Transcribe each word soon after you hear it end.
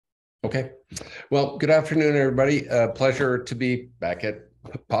Okay. Well, good afternoon, everybody. Pleasure to be back at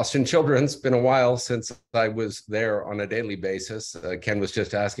Boston Children's. Been a while since I was there on a daily basis. Ken was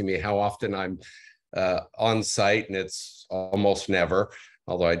just asking me how often I'm on site, and it's almost never.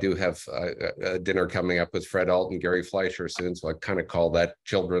 Although I do have a dinner coming up with Fred Alt and Gary Fleischer soon, so I kind of call that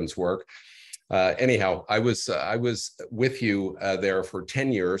children's work. Anyhow, I was with you there for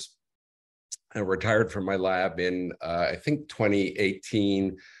 10 years. I retired from my lab in I think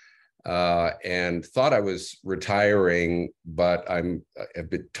 2018. And thought I was retiring, but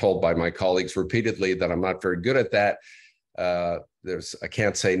I've been told by my colleagues repeatedly that I'm not very good at that. I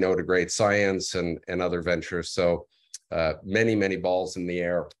can't say no to great science and other ventures. So many balls in the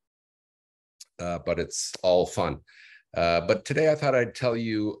air, but it's all fun. But today I thought I'd tell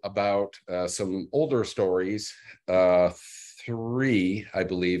you about some older stories. Three, I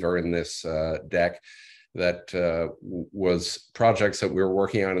believe, are in this deck. That was projects that we were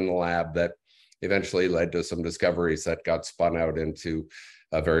working on in the lab that eventually led to some discoveries that got spun out into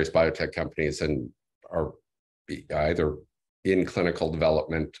various biotech companies and are either in clinical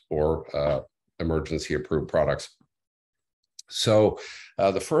development or emergency approved products. So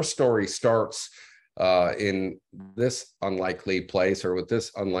the first story starts in this unlikely place, or with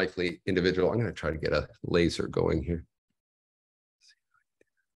this unlikely individual. I'm going to try to get a laser going here.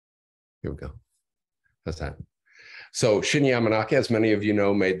 Here we go. How's that? So Shinya Yamanaka, as many of you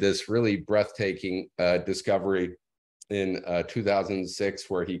know, made this really breathtaking discovery in 2006,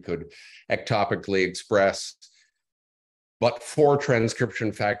 where he could ectopically express but 4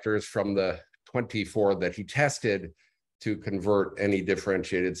 transcription factors from the 24 that he tested to convert any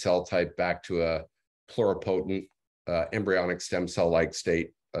differentiated cell type back to a pluripotent embryonic stem cell-like state,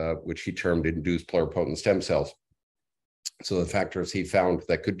 which he termed induced pluripotent stem cells. So the factors he found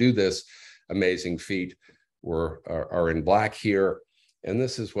that could do this amazing feat are in black here. And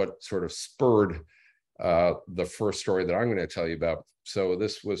this is what sort of spurred the first story that I'm going to tell you about. So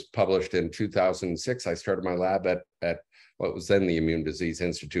this was published in 2006. I started my lab at what was then the Immune Disease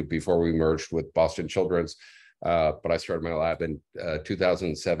Institute before we merged with Boston Children's. But I started my lab in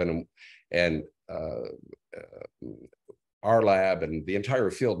 2007. And our lab and the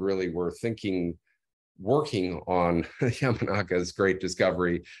entire field really were working on Yamanaka's great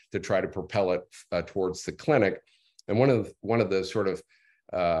discovery to try to propel it towards the clinic. And one of the sort of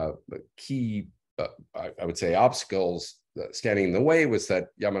key, I would say, obstacles standing in the way was that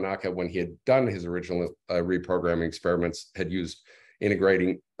Yamanaka, when he had done his original reprogramming experiments, had used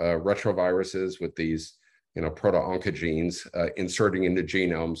integrating retroviruses with these, proto-oncogenes, inserting into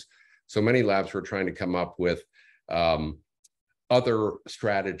genomes. So many labs were trying to come up with other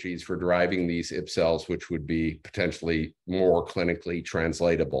strategies for deriving these IP cells, which would be potentially more clinically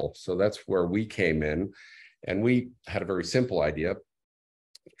translatable. So that's where we came in. And we had a very simple idea,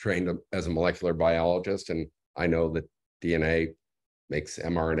 trained as a molecular biologist. And I know that DNA makes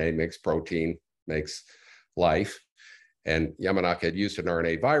mRNA, makes protein, makes life. And Yamanaka had used an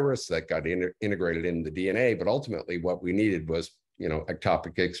RNA virus that got integrated in the DNA. But ultimately, what we needed was,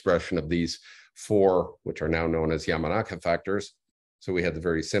 ectopic expression of these 4, which are now known as Yamanaka factors. So we had the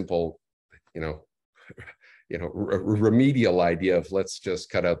very simple, remedial idea of let's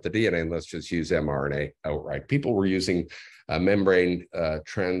just cut out the DNA and let's just use mRNA outright. People were using membrane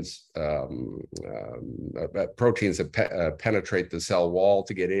proteins that penetrate the cell wall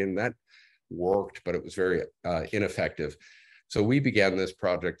to get in. That worked, but it was very ineffective. So we began this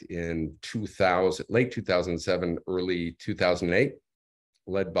project in late 2007, early 2008,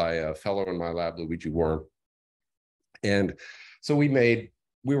 led by a fellow in my lab, Luigi Warren. And so we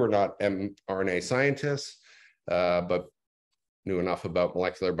were not mRNA scientists, but knew enough about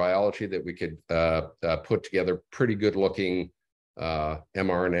molecular biology that we could put together pretty good looking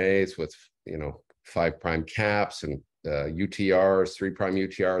mRNAs with, 5' caps and UTRs, 3'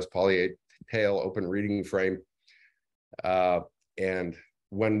 UTRs, poly tail, open reading frame. And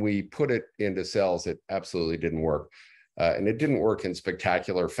when we put it into cells, it absolutely didn't work. And it didn't work in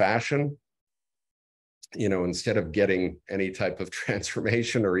spectacular fashion. Instead of getting any type of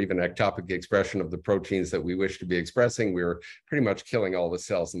transformation or even ectopic expression of the proteins that we wish to be expressing, we were pretty much killing all the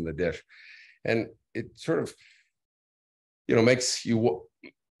cells in the dish. And it sort of, makes you,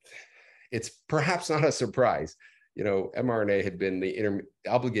 it's perhaps not a surprise. mRNA had been the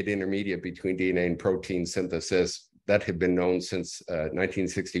obligate intermediate between DNA and protein synthesis that had been known since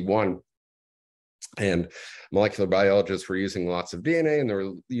 1961. And molecular biologists were using lots of DNA and they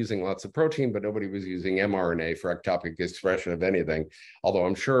were using lots of protein, but nobody was using mRNA for ectopic expression of anything. Although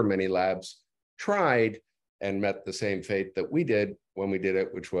I'm sure many labs tried and met the same fate that we did, when we did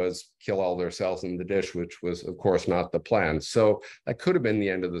it, which was kill all their cells in the dish, which was, of course, not the plan. So that could have been the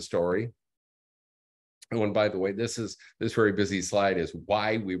end of the story. And by the way, this very busy slide is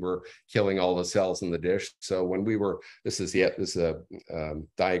why we were killing all the cells in the dish. So when we were, this is a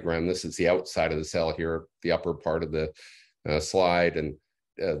diagram. This is the outside of the cell here, the upper part of the slide, and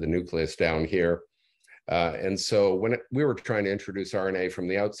the nucleus down here. And so when we were trying to introduce RNA from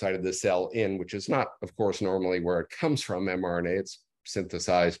the outside of the cell in, which is not, of course, normally where it comes from, mRNA, it's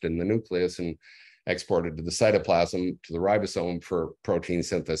synthesized in the nucleus and exported to the cytoplasm, to the ribosome for protein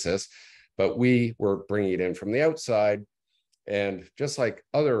synthesis. But we were bringing it in from the outside. And just like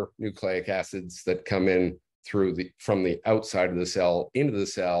other nucleic acids that come in from the outside of the cell into the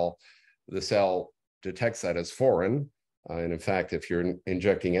cell detects that as foreign. And in fact, if you're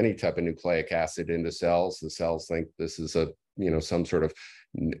injecting any type of nucleic acid into cells, the cells think this is some sort of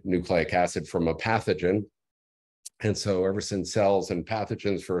nucleic acid from a pathogen. And so ever since cells and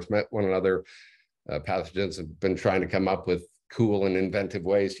pathogens first met one another, pathogens have been trying to come up with cool and inventive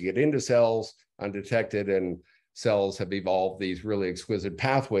ways to get into cells undetected, and cells have evolved these really exquisite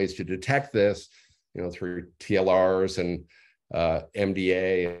pathways to detect this, through TLRs and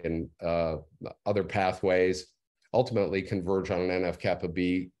MDA and other pathways, ultimately converge on an NF-kappa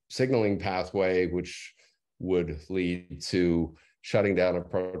B signaling pathway, which would lead to shutting down a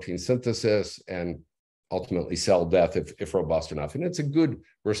protein synthesis and ultimately cell death if robust enough. And it's a good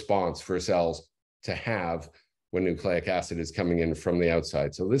response for cells to have when nucleic acid is coming in from the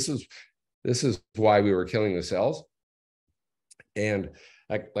outside. So this is why we were killing the cells. And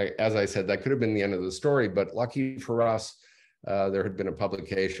like as I said, that could have been the end of the story, but lucky for us, there had been a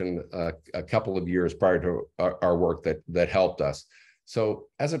publication a couple of years prior to our work that helped us. So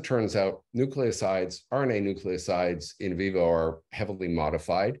as it turns out, RNA nucleosides in vivo are heavily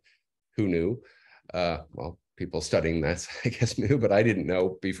modified. Who knew? Well, people studying this, I guess, knew, but I didn't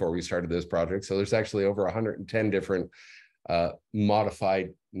know before we started this project. So there's actually over 110 different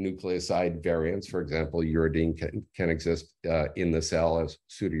modified nucleoside variants. For example, uridine can exist in the cell as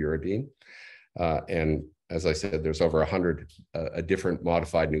pseudouridine. And as I said, there's over 100 different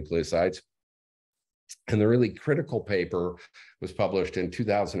modified nucleosides. And the really critical paper was published in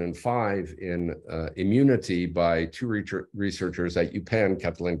 2005 in Immunity by two researchers at UPenn,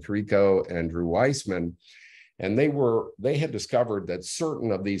 Kathleen Carrico and Drew Weissman. And they had discovered that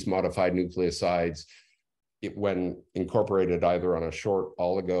certain of these modified nucleosides, when incorporated either on a short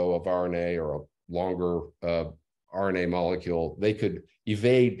oligo of RNA or a longer RNA molecule, they could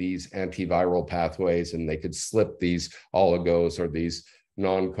evade these antiviral pathways, and they could slip these oligos or these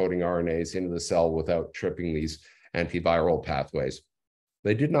non-coding RNAs into the cell without tripping these antiviral pathways.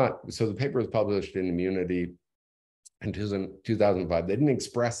 They did not, so the paper was published in Immunity in 2005. They didn't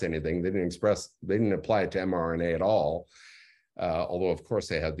express anything. They didn't apply it to mRNA at all. Although of course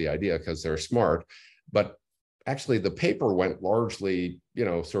they had the idea because they're smart, but actually the paper went largely,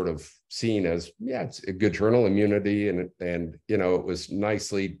 sort of seen as, yeah, it's a good journal, Immunity, and it was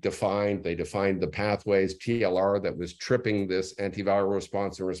nicely defined. They defined the pathways, TLR, that was tripping this antiviral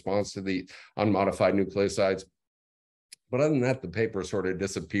response in response to the unmodified nucleosides. But other than that, the paper sort of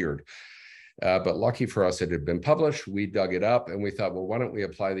disappeared. But lucky for us, it had been published. We dug it up and we thought, well, why don't we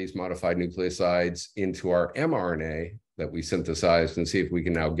apply these modified nucleosides into our mRNA that we synthesized and see if we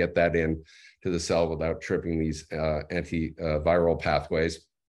can now get that in to the cell without tripping these antiviral pathways.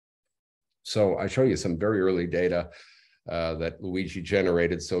 So I show you some very early data that Luigi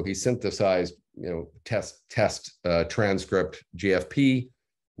generated. So he synthesized, test transcript GFP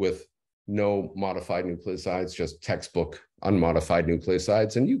with no modified nucleosides, just textbook unmodified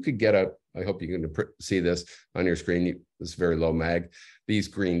nucleosides. And you could get I hope you can see this on your screen. This is very low mag. These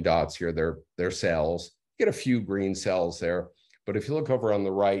green dots here, they're cells. Get a few green cells there. But if you look over on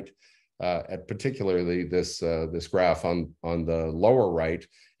the right, at particularly this graph on the lower right,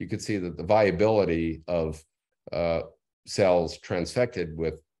 you could see that the viability of cells transfected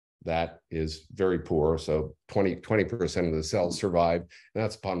with that is very poor. So 20% of the cells survive, and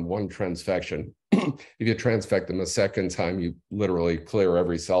that's upon one transfection. If you transfect them a second time, you literally clear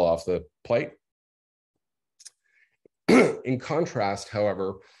every cell off the plate. In contrast,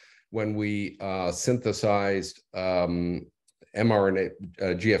 however, when we synthesized mRNA,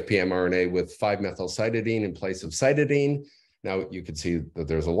 GFP mRNA with 5-methylcytidine in place of cytidine, now you can see that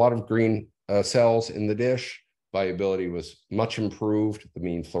there's a lot of green cells in the dish. Viability was much improved. The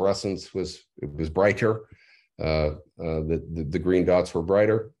mean fluorescence was brighter. The green dots were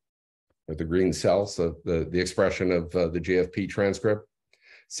brighter, or the green cells, so the expression of the GFP transcript.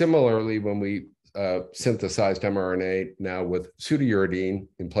 Similarly, when we synthesized mRNA now with pseudouridine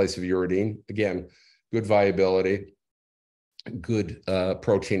in place of uridine, again, good viability. good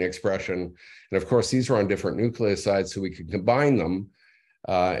protein expression. And of course, these are on different nucleosides, so we could combine them.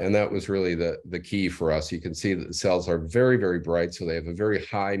 And that was really the key for us. You can see that the cells are very, very bright, so they have a very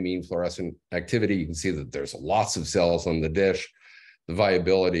high mean fluorescent activity. You can see that there's lots of cells on the dish. The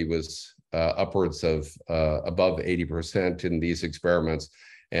viability was upwards of above 80% in these experiments.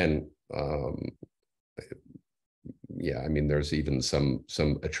 And yeah, I mean, there's even some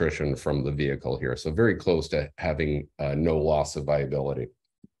attrition from the vehicle here. So very close to having no loss of viability.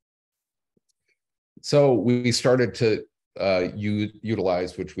 So we started to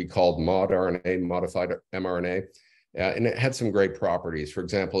utilize, which we called mRNA, modified mRNA, and it had some great properties. For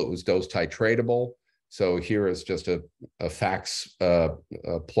example, it was dose titratable. So here is just a FACS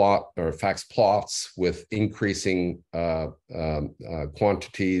plot or FACS plots with increasing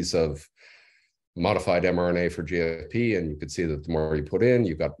quantities of modified mRNA for GFP, and you could see that the more you put in,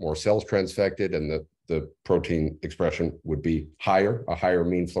 you got more cells transfected, and the protein expression would be higher, a higher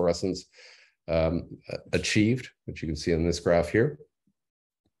mean fluorescence achieved, which you can see in this graph here.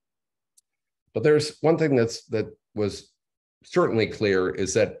 But there's one thing that was certainly clear,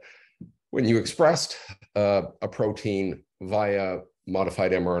 is that when you expressed a protein via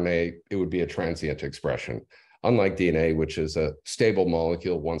modified mRNA, it would be a transient expression. Unlike DNA, which is a stable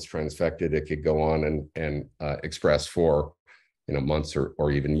molecule, once transfected, it could go on and express for months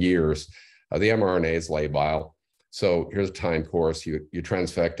or even years. The mRNA is labile. So here's a time course. You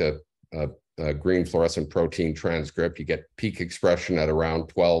transfect a green fluorescent protein transcript. You get peak expression at around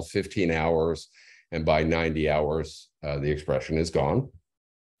 12, 15 hours. And by 90 hours, the expression is gone.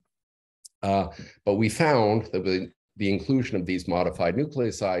 But we found that with the inclusion of these modified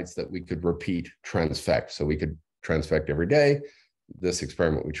nucleosides that we could repeat transfect. So we could transfect every day. This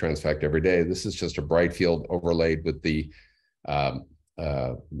experiment, we transfect every day. This is just a bright field overlaid with the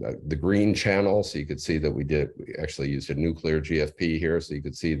green channel. So you could see that we actually used a nuclear GFP here. So you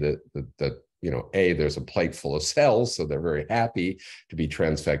could see that there's a plate full of cells. So they're very happy to be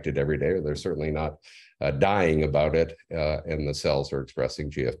transfected every day, or they're certainly not dying about it. And the cells are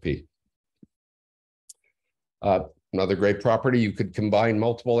expressing GFP. Another great property, you could combine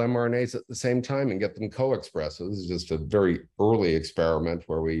multiple mRNAs at the same time and get them co-expressed. So this is just a very early experiment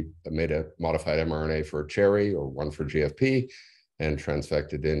where we made a modified mRNA for a cherry or one for GFP and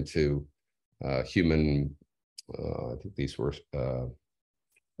transfected into human, I think these were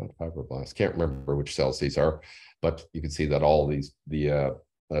not fibroblasts, can't remember which cells these are, but you can see that all the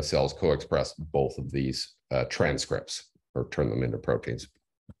cells co-express both of these transcripts or turn them into proteins.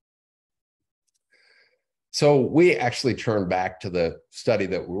 So we actually turned back to the study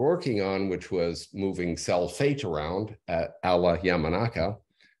that we're working on, which was moving cell fate around a la Yamanaka.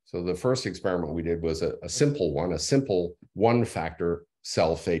 So the first experiment we did was a simple one-factor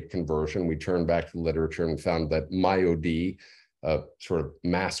cell fate conversion. We turned back to the literature and found that MyoD, a sort of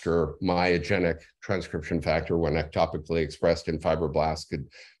master myogenic transcription factor, when ectopically expressed in fibroblasts, could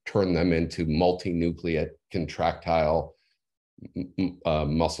turn them into multinucleate contractile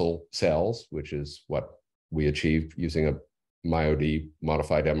muscle cells, which is what we achieved using a MyoD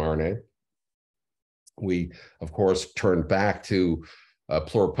modified mRNA. We, of course, turned back to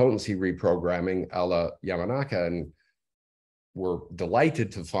pluripotency reprogramming a la Yamanaka, and we're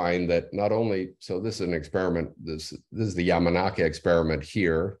delighted to find that not only, so this is an experiment, this is the Yamanaka experiment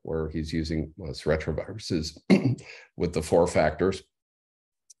here, where he's using retroviruses with the 4 factors.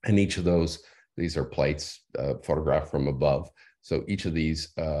 And each of these are plates photographed from above. So each of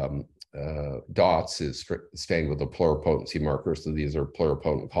these dots is stained with a pluripotency marker. So these are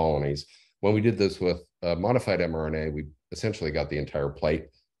pluripotent colonies. When we did this with modified mRNA, we essentially got the entire plate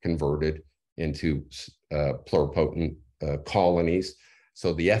converted into pluripotent colonies.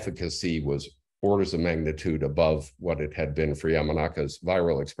 So the efficacy was orders of magnitude above what it had been for Yamanaka's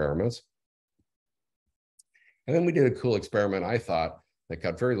viral experiments. And then we did a cool experiment, I thought, that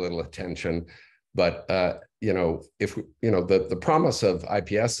got very little attention. But the promise of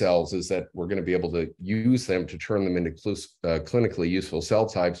iPS cells is that we're going to be able to use them to turn them into clinically useful cell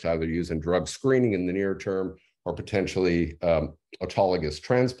types to either use in drug screening in the near term or potentially autologous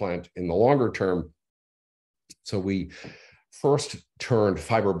transplant in the longer term. So we first turned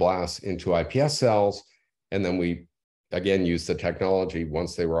fibroblasts into iPS cells, and then we again used the technology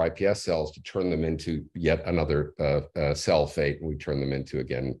once they were iPS cells to turn them into yet another cell fate. And we turned them into,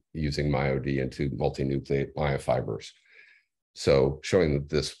 again, using MyoD, into multinucleate myofibers. So showing that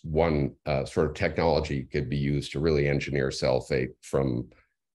this one sort of technology could be used to really engineer cell fate from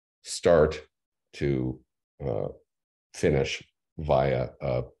start to finish via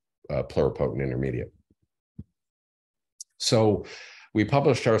a pluripotent intermediate. So We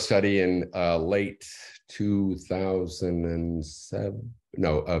published our study in late 2007.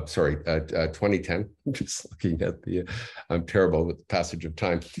 No, 2010. I'm just looking at the. I'm terrible with the passage of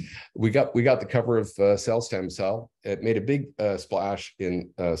time. We got the cover of Cell Stem Cell. It made a big splash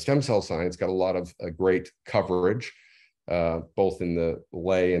in stem cell science. Got a lot of great coverage, both in the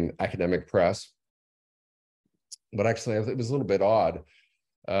lay and academic press. But actually, it was a little bit odd.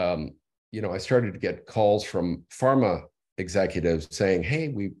 I started to get calls from pharma executives saying, "Hey,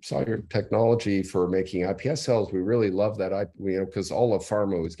 we saw your technology for making iPS cells. We really love that, because all of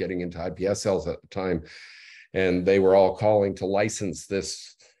pharma was getting into iPS cells at the time, and they were all calling to license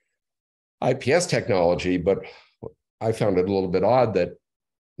this iPS technology." But I found it a little bit odd that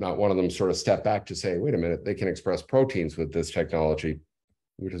not one of them sort of stepped back to say, "Wait a minute, they can express proteins with this technology,"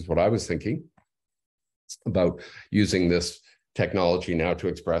 which is what I was thinking about using this technology now to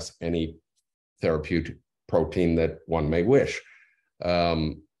express any therapeutic protein that one may wish.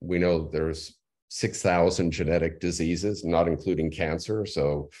 We know there's 6,000 genetic diseases, not including cancer.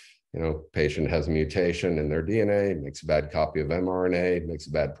 So, patient has a mutation in their DNA, makes a bad copy of mRNA, makes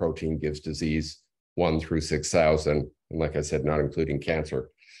a bad protein, gives disease 1 through 6,000. And like I said, not including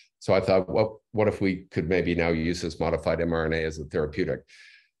cancer. So I thought, well, what if we could maybe now use this modified mRNA as a therapeutic?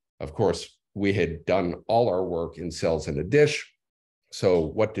 Of course, we had done all our work in cells in a dish. So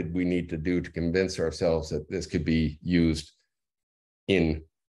what did we need to do to convince ourselves that this could be used in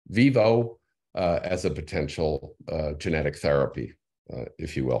vivo as a potential genetic therapy,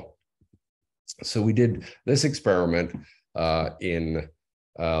 if you will? So we did this experiment in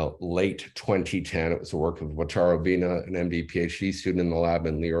late 2010. It was the work of Wataru Bina, an MD PhD student in the lab,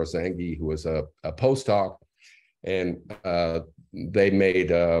 and Lior Zangi, who was a postdoc. And they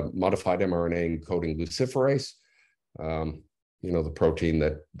made a modified mRNA encoding luciferase, the protein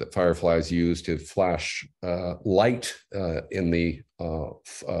that fireflies use to flash light in the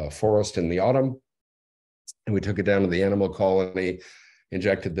forest in the autumn. And we took it down to the animal colony,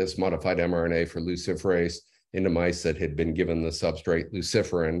 injected this modified mRNA for luciferase into mice that had been given the substrate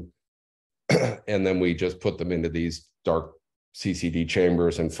luciferin. And then we just put them into these dark CCD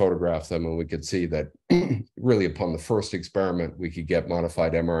chambers and photographed them, and we could see that really upon the first experiment, we could get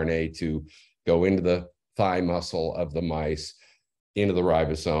modified mRNA to go into the thigh muscle of the mice, into the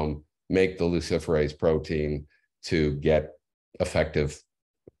ribosome, make the luciferase protein to get effective,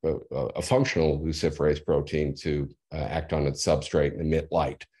 a functional luciferase protein to act on its substrate and emit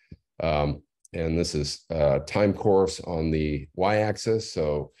light. And this is time course on the y-axis.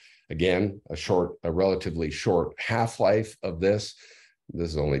 So again, a relatively short half-life of this.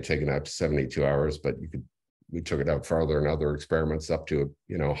 This is only taken out to 72 hours, but we took it out farther in other experiments up to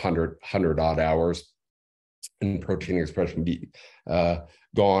 100 odd hours, and protein expression be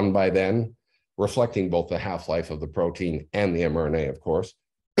gone by then, reflecting both the half-life of the protein and the mRNA, of course.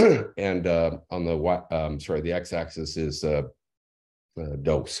 And on the x-axis is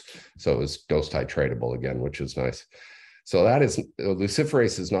dose. So it's dose titratable again, which is nice. So that is,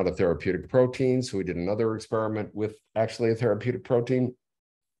 luciferase is not a therapeutic protein. So we did another experiment with actually a therapeutic protein.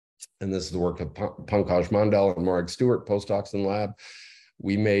 And this is the work of Pankaj Mandal and Marg Stewart, postdocs in the lab.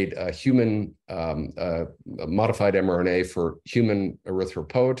 We made a human modified mRNA for human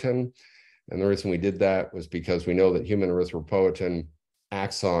erythropoietin. And the reason we did that was because we know that human erythropoietin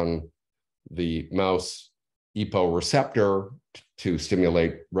acts on the mouse EPO receptor to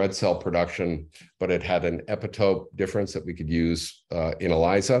stimulate red cell production, but it had an epitope difference that we could use in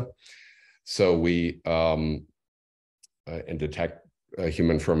ELISA. So we and detect a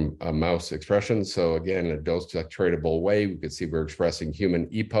human from a mouse expression. So again, in a dose titratable way, we could see we're expressing human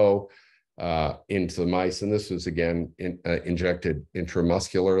EPO into the mice. And this was again injected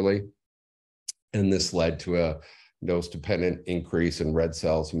intramuscularly. And this led to a dose-dependent increase in red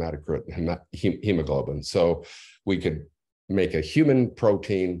cells, hematocrit, hemoglobin. So we could make a human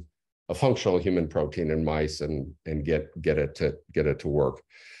protein, a functional human protein in mice, and get it to work.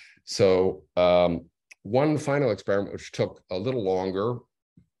 So one final experiment, which took a little longer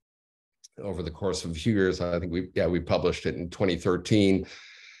over the course of a few years, I think we published it in 2013,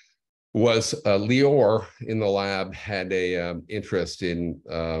 was Lior in the lab had a interest in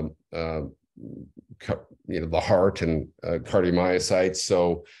the heart and cardiomyocytes.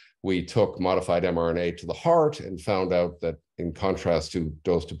 So we took modified mRNA to the heart and found out that in contrast to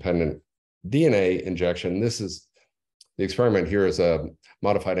dose-dependent DNA injection, the experiment here is a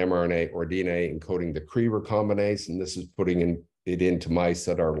modified mRNA or DNA encoding the Cre recombinase, and this is putting it into mice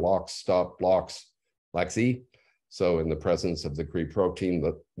that are lock-stop LOX-E. So in the presence of the Cre protein,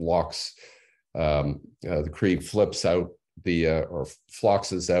 the LOX, the Cre flips out or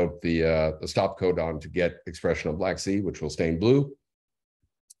floxes out the stop codon to get expression of LOX-E, which will stain blue.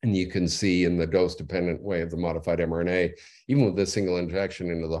 And you can see in the dose-dependent way of the modified mRNA, even with this single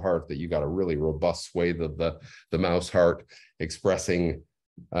injection into the heart, that you got a really robust swathe of the mouse heart expressing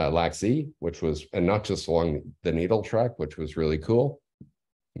LAC-Z, which was, and not just along the needle track, which was really cool.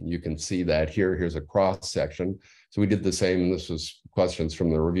 You can see that here. Here's a cross section. So we did the same, and this was questions from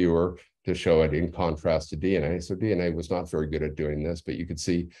the reviewer to show it in contrast to DNA. So DNA was not very good at doing this, but you could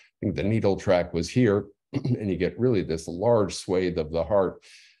see, I think the needle track was here, and you get really this large swathe of the heart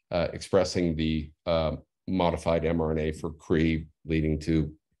expressing the modified mRNA for CRE, leading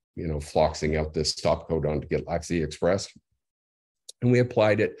to, floxing out this stop codon to get LAC-Z expressed. And we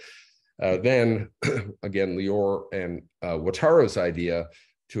applied it then, again, Lior and Wataro's idea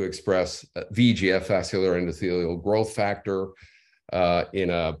to express VEGF, vascular endothelial growth factor, in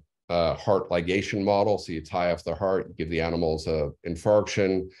a heart ligation model. So you tie off the heart, give the animals an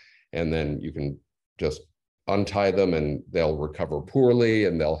infarction, and then you can just untie them and they'll recover poorly,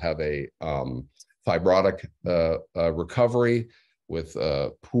 and they'll have a fibrotic recovery with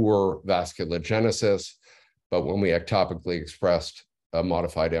poor vasculogenesis. But when we ectopically expressed a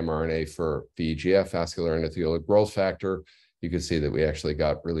modified mRNA for VEGF, vascular endothelial growth factor, you could see that we actually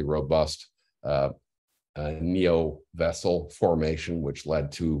got really robust neo-vessel formation, which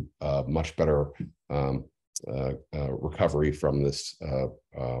led to much better recovery from this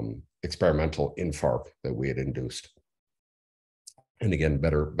experimental infarct that we had induced. And again,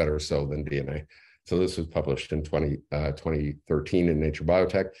 better so than DNA. So this was published in 2013 in Nature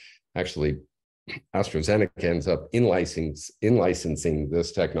Biotech. Actually, AstraZeneca ends up in-licensing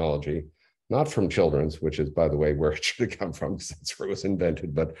this technology, not from children's, which is, by the way, where it should have come from, because that's where it was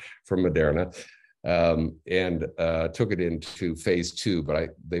invented, but from Moderna, and took it into phase 2, but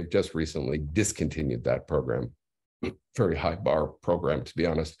they've just recently discontinued that program. Very high bar program, to be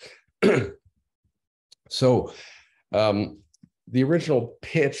honest. So the original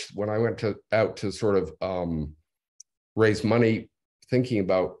pitch, when I went out to sort of raise money, thinking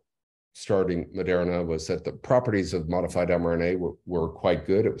about starting Moderna, was that the properties of modified mRNA were quite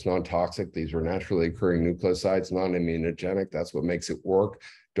good. It was non-toxic. These were naturally occurring nucleosides, non-immunogenic. That's what makes it work.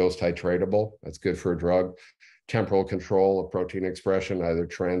 Dose titratable. That's good for a drug. Temporal control of protein expression, either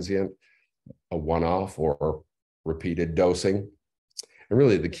transient, a one-off, or repeated dosing. And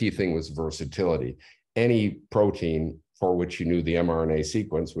really the key thing was versatility. Any protein for which you knew the mRNA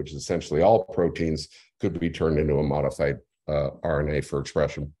sequence, which is essentially all proteins, could be turned into a modified RNA for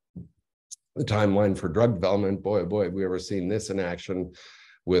expression. The timeline for drug development, boy, oh boy, have we ever seen this in action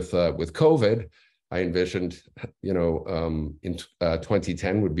with COVID. I envisioned, in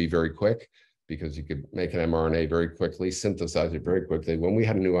 2010 would be very quick, because you could make an mRNA very quickly, synthesize it very quickly. When we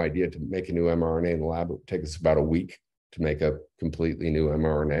had a new idea to make a new mRNA in the lab, it would take us about a week to make a completely new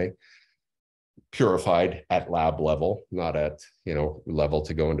mRNA, purified at lab level, not at, level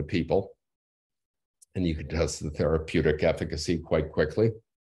to go into people. And you could test the therapeutic efficacy quite quickly.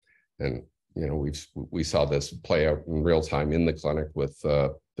 And, we saw this play out in real time in the clinic with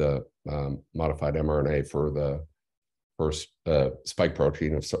the modified mRNA for the first spike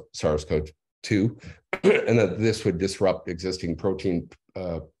protein of SARS-CoV-2, and that this would disrupt existing protein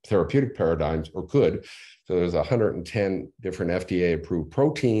therapeutic paradigms, or could. So there's 110 different FDA-approved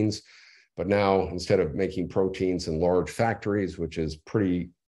proteins, but now instead of making proteins in large factories, which is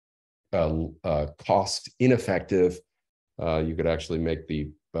pretty cost ineffective, you could actually make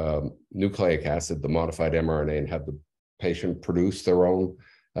the nucleic acid, the modified mRNA, and have the patient produce their own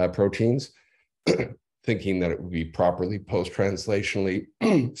proteins, thinking that it would be properly post-translationally,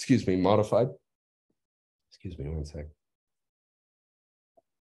 modified. Excuse me one sec.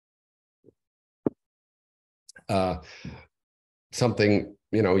 Something,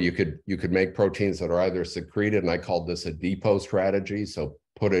 you could make proteins that are either secreted, and I called this a depot strategy. So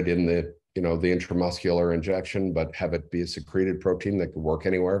put it in the the intramuscular injection, but have it be a secreted protein that could work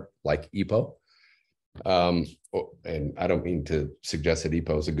anywhere, like EPO. And I don't mean to suggest that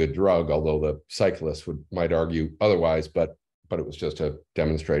EPO is a good drug, although the cyclists might argue otherwise, but it was just a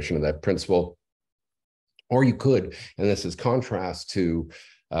demonstration of that principle. Or you could, and this is contrast to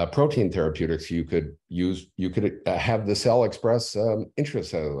protein therapeutics, you could have the cell express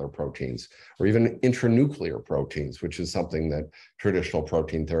intracellular proteins, or even intranuclear proteins, which is something that traditional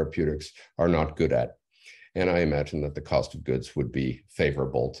protein therapeutics are not good at. And I imagine that the cost of goods would be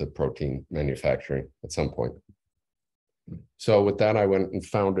favorable to protein manufacturing at some point. So with that, I went and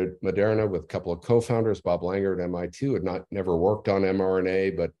founded Moderna with a couple of co-founders. Bob Langer at MIT, who had never worked on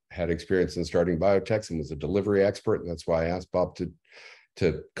mRNA, but had experience in starting biotechs and was a delivery expert. And that's why I asked Bob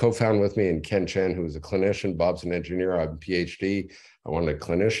to co-found with me, and Ken Chen, who is a clinician. Bob's an engineer. I'm a Ph.D. I wanted a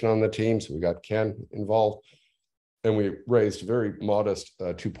clinician on the team, so we got Ken involved. And we raised a very modest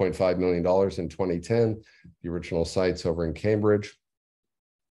 $2.5 million in 2010, the original sites over in Cambridge.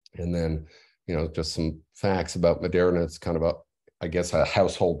 And then, just some facts about Moderna. It's kind of I guess, a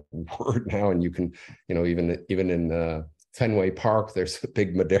household word now. And you can, even in Fenway Park, there's a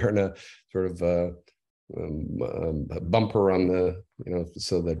big Moderna sort of bumper on the,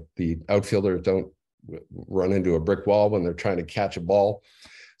 so that the outfielders don't run into a brick wall when they're trying to catch a ball.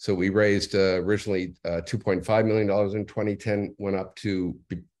 So we raised originally $2.5 million in 2010, went up to,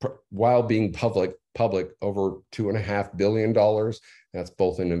 while being public over $2.5 billion. That's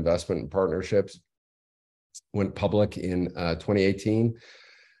both in investment and partnerships. Went public in 2018,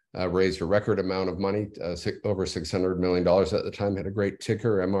 raised a record amount of money, over $600 million at the time, had a great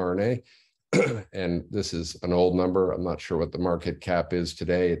ticker, mRNA. And this is an old number. I'm not sure what the market cap is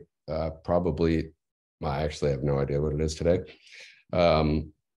today. Probably, well, I actually have no idea what it is today.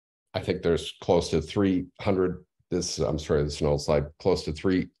 I think there's close to 300, I'm sorry, this is an old slide, close to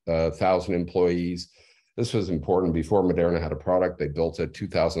 3,000 employees. This was important. Before Moderna had a product, they built a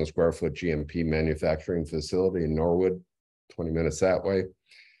 2,000 square foot GMP manufacturing facility in Norwood, 20 minutes that way.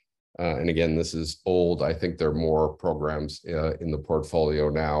 And again, this is old. I think there are more programs in the portfolio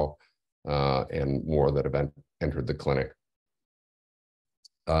now and more that have entered the clinic.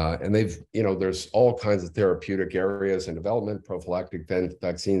 And they've, there's all kinds of therapeutic areas in development: prophylactic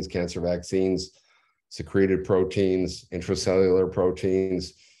vaccines, cancer vaccines, secreted proteins, intracellular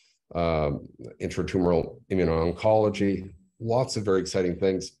proteins, intratumoral immuno-oncology, lots of very exciting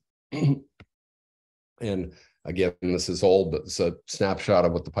things. And again, this is old, but it's a snapshot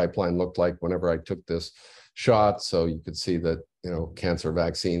of what the pipeline looked like whenever I took this shot. So you could see that, cancer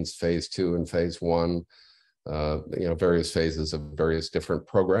vaccines, phase 2 and phase 1, various phases of various different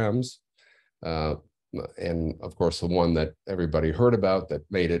programs. And of course, the one that everybody heard about that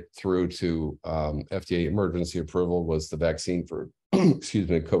made it through to FDA emergency approval was the vaccine for, excuse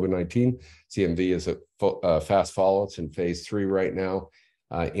me, COVID-19. CMV is a fast follow. It's in phase 3 right now.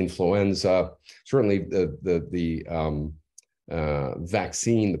 Influenza, certainly the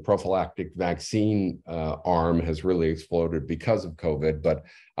vaccine, the prophylactic vaccine arm has really exploded because of COVID. But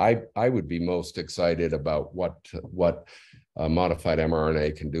I would be most excited about what modified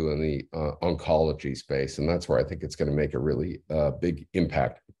mRNA can do in the oncology space. And that's where I think it's going to make a really big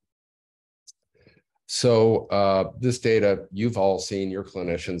impact. So this data, you've all seen, your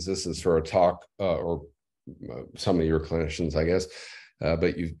clinicians. This is for a talk, or some of your clinicians, I guess.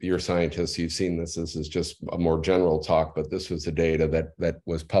 But you're scientists, you've seen this. This is just a more general talk, but this was the data that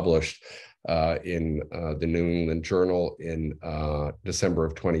was published in the New England Journal in December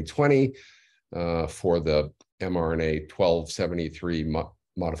of 2020 for the mRNA 1273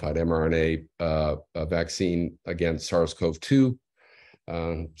 modified mRNA vaccine against SARS-CoV-2.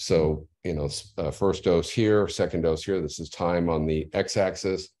 So, first dose here, second dose here. This is time on the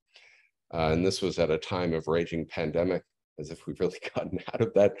x-axis. And this was at a time of raging pandemic, as if we've really gotten out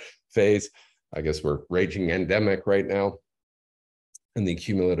of that phase. I guess we're raging endemic right now. And the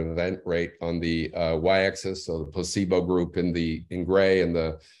cumulative event rate on the y-axis, so the placebo group in gray, and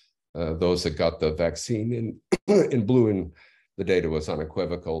the those that got the vaccine in blue, and the data was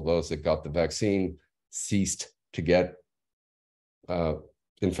unequivocal. Those that got the vaccine ceased to get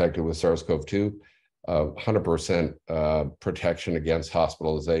infected with SARS-CoV-2, 100% protection against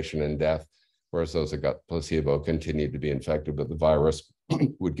hospitalization and death, whereas those that got placebo continued to be infected with the virus,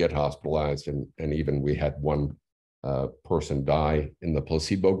 would get hospitalized, and even we had one person die in the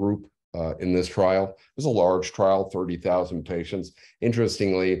placebo group in this trial. It was a large trial, 30,000 patients.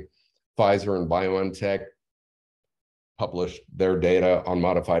 Interestingly, Pfizer and BioNTech published their data on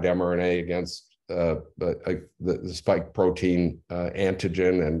modified mRNA against the spike protein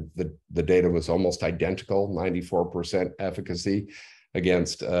antigen, and the data was almost identical, 94% efficacy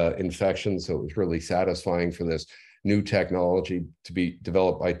against infection. So it was really satisfying for this new technology to be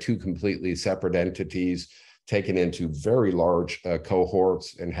developed by two completely separate entities, taken into very large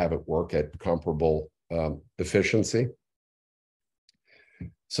cohorts, and have it work at comparable efficiency.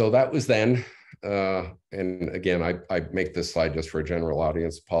 So that was then. And again, I make this slide just for a general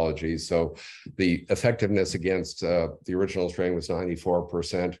audience, apologies. So the effectiveness against the original strain was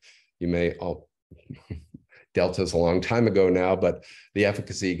 94%. You may all, Delta's a long time ago now, but the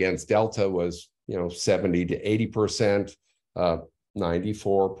efficacy against Delta was 70 to 80%,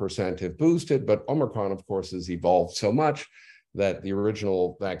 94% if boosted. But Omicron, of course, has evolved so much that the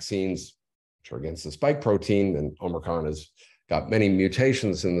original vaccines, which are against the spike protein, and Omicron has got many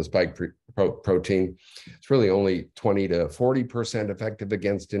mutations in the spike protein, it's really only 20 to 40% effective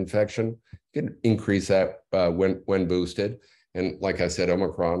against infection. You can increase that when boosted. And like I said,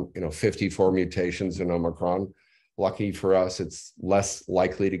 Omicron, 54 mutations in Omicron. Lucky for us, it's less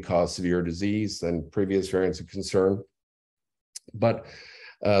likely to cause severe disease than previous variants of concern. But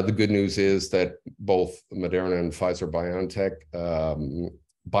the good news is that both Moderna and Pfizer-BioNTech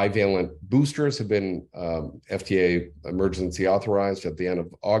bivalent boosters have been FDA emergency authorized at the end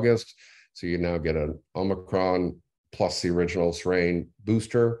of August. So you now get an Omicron plus the original strain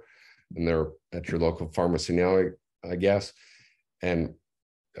booster, and they're at your local pharmacy now, I guess. And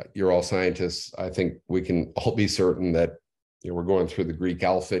you're all scientists. I think we can all be certain that we're going through the Greek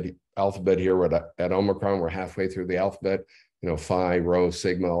alphabet here. We're at Omicron. We're halfway through the alphabet. Phi, Rho,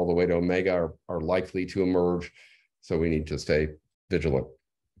 Sigma, all the way to Omega are likely to emerge. So we need to stay vigilant.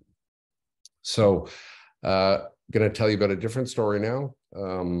 So going to tell you about a different story now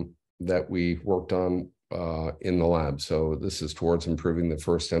that we worked on in the lab. So this is towards improving the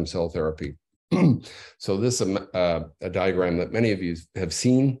first stem cell therapy. So this is a diagram that many of you have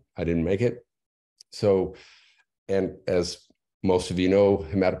seen. I didn't make it. So, and as most of you know,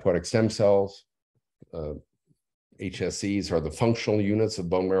 hematopoietic stem cells, HSCs, are the functional units of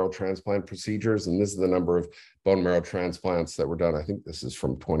bone marrow transplant procedures. And this is the number of bone marrow transplants that were done. I think this is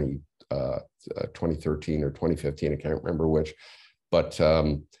from 2013 or 2015. I can't remember which. But,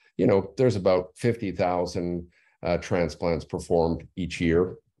 there's about 50,000 transplants performed each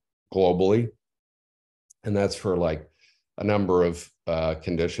year globally. And that's for like a number of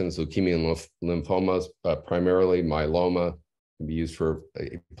conditions, leukemia and lymphomas, primarily myeloma, can be used for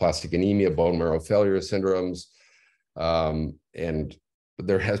aplastic anemia, bone marrow failure syndromes. And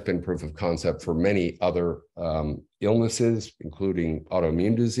there has been proof of concept for many other illnesses, including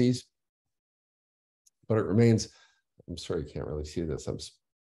autoimmune disease. But it remains, I'm sorry, you can't really see this.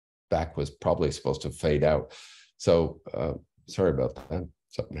 Back was probably supposed to fade out. So sorry about that.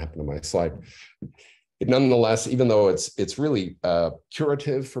 Something happened to my slide. Nonetheless, even though it's really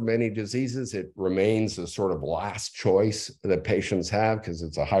curative for many diseases, it remains a sort of last choice that patients have because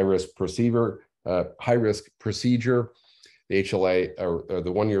it's a high-risk procedure. The HLA or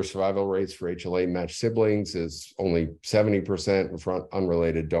the one-year survival rates for HLA-matched siblings is only 70%, and for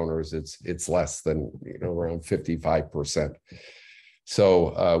unrelated donors, it's less than around 55%.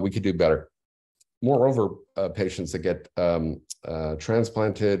 So we could do better. Moreover, patients that get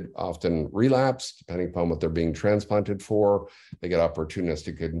transplanted often relapse, depending upon what they're being transplanted for. They get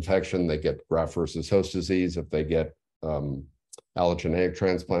opportunistic infection. They get graft versus host disease if they get allogeneic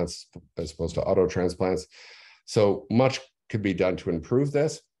transplants as opposed to auto transplants. So much could be done to improve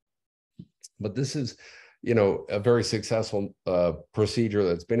this. But this is, a very successful procedure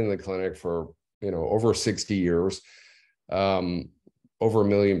that's been in the clinic for, over 60 years. Over 1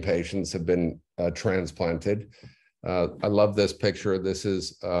 million patients have been transplanted. I love this picture. This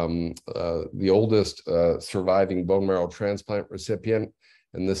is the oldest surviving bone marrow transplant recipient.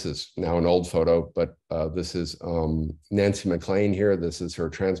 And this is now an old photo, but this is Nancy McLean here. This is her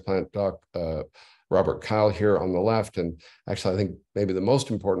transplant doc, Robert Kyle here on the left. And actually, I think maybe the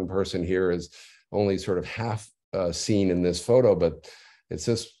most important person here is only sort of half seen in this photo, but it's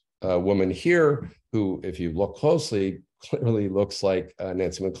this woman here who, if you look closely, clearly looks like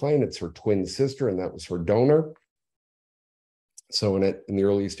Nancy McLean. It's her twin sister, and that was her donor. So in the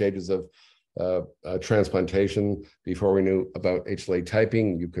early stages of transplantation, before we knew about HLA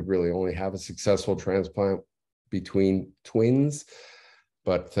typing, you could really only have a successful transplant between twins.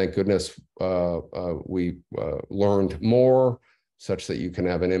 But thank goodness we learned more, such that you can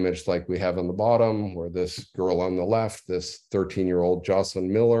have an image like we have on the bottom, where this girl on the left, this 13-year-old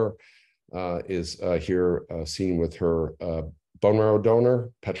Jocelyn Miller, is here seen with her bone marrow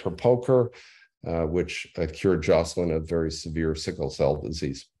donor, Petra Poker, which cured Jocelyn of very severe sickle cell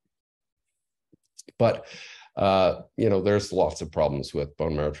disease. But, there's lots of problems with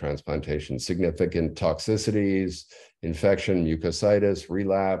bone marrow transplantation: significant toxicities, infection, mucositis,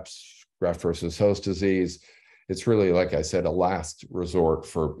 relapse, graft versus host disease. It's really, like I said, a last resort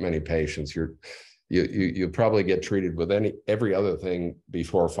for many patients. You probably get treated with every other thing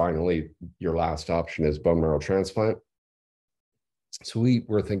before finally your last option is bone marrow transplant. So we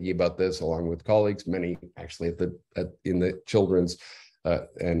were thinking about this along with colleagues, many actually in the children's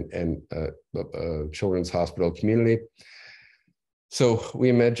children's hospital community. So we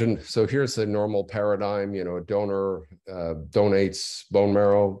imagined, so here's the normal paradigm, a donor donates bone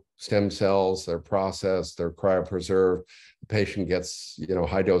marrow, stem cells, they're processed, they're cryopreserved. The patient gets,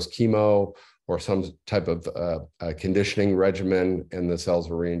 high dose chemo or some type of conditioning regimen, and the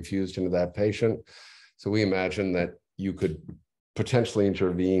cells are reinfused into that patient. So we imagine that you could potentially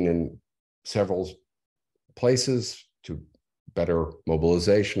intervene in several places to better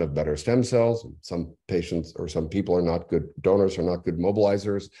mobilization of better stem cells. Some patients or some people are not good donors, are not good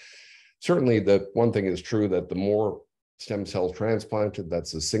mobilizers. certainly the one thing is true, that the more stem cells transplanted,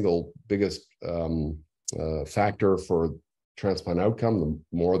 that's the single biggest factor for transplant outcome.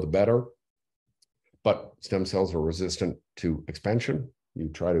 The more, the better. But stem cells are resistant to expansion. You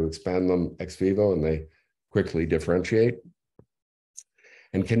try to expand them ex vivo and they quickly differentiate.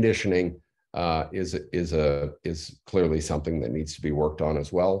 And conditioning is clearly something that needs to be worked on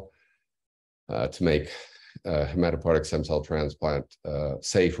as well to make hematopoietic stem cell transplant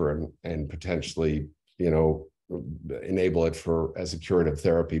safer and potentially, enable it as a curative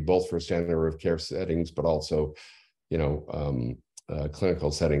therapy, both for standard of care settings, but also,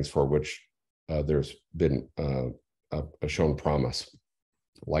 clinical settings for which there's been a shown promise,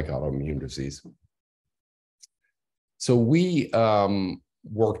 like autoimmune disease. So we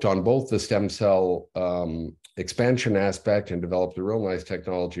worked on both the stem cell expansion aspect and developed a real nice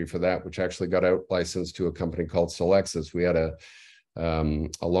technology for that, which actually got out licensed to a company called Celexis. We had a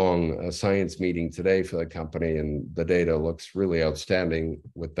long science meeting today for the company, and the data looks really outstanding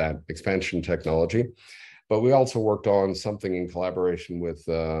with that expansion technology. But we also worked on something in collaboration with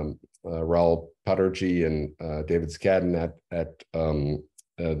Raul Paterji and David Skadden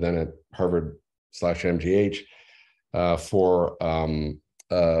then at Harvard/MGH for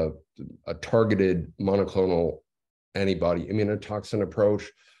a targeted monoclonal antibody immunotoxin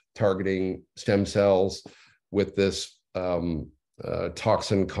approach, targeting stem cells with this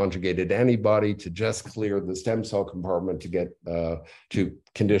toxin conjugated antibody to just clear the stem cell compartment to get to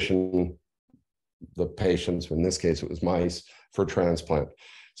condition the patients, in this case it was mice, for transplant.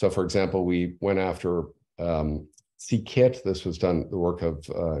 So for example, we went after c-Kit. This was done the work of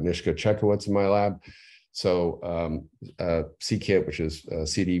Nishka Chekowitz in my lab. So c-Kit, which is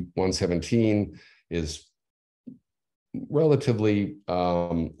CD117, is relatively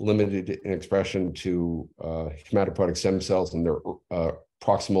limited in expression to hematopoietic stem cells and their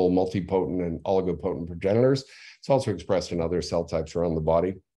proximal multipotent and oligopotent progenitors. It's also expressed in other cell types around the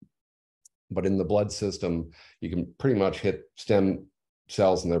body. But in the blood system, you can pretty much hit stem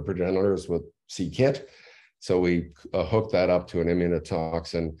cells and their progenitors with c-Kit. So we hook that up to an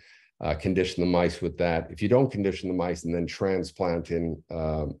immunotoxin, condition the mice with that. If you don't condition the mice and then transplant in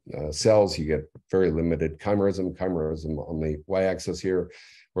cells, you get very limited chimerism on the y-axis here.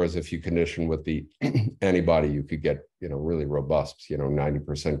 Whereas if you condition with the antibody, you could get, really robust,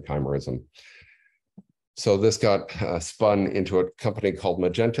 90% chimerism. So this got spun into a company called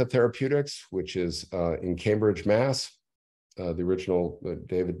Magenta Therapeutics, which is in Cambridge, Mass. The original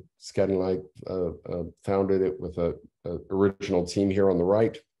David Skadden founded it with an original team here on the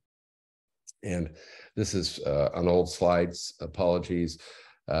right. And this is on old slides, apologies.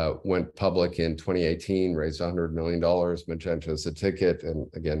 Went public in 2018, raised $100 million. Magenta is a ticket. And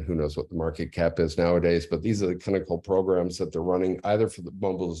again, who knows what the market cap is nowadays, but these are the clinical programs that they're running either for the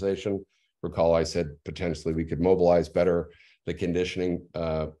mobilization. Recall I said potentially we could mobilize better, the conditioning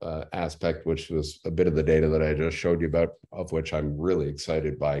aspect, which was a bit of the data that I just showed you about, of which I'm really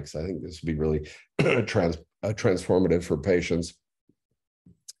excited by, because I think this would be really transformative for patients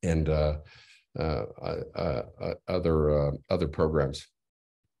and other programs.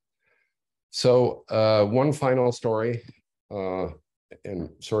 So one final story, and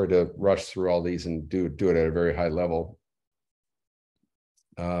sorry to rush through all these and do it at a very high level.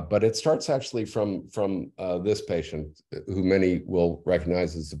 But it starts actually from this patient, who many will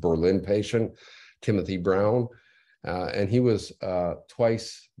recognize as the Berlin patient, Timothy Brown. And he was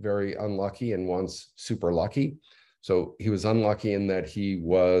twice very unlucky and once super lucky. So he was unlucky in that he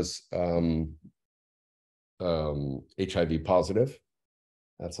was HIV positive.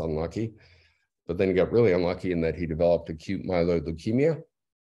 That's unlucky. But then he got really unlucky in that he developed acute myeloid leukemia.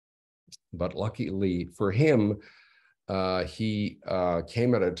 But luckily for him, he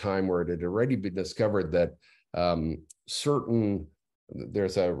came at a time where it had already been discovered that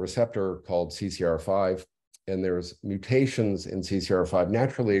there's a receptor called CCR5, and there's mutations in CCR5,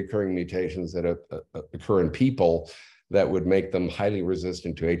 naturally occurring mutations that occur in people that would make them highly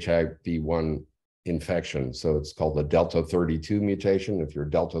resistant to HIV-1 infection. So it's called the delta 32 mutation. If you're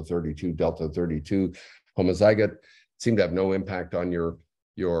delta 32 homozygote, it seemed to have no impact on your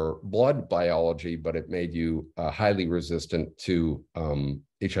blood biology, but it made you highly resistant to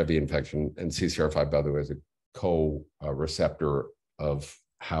HIV infection. And CCR5, by the way, is a co-receptor of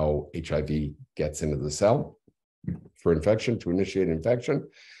how HIV gets into the cell for infection, to initiate infection.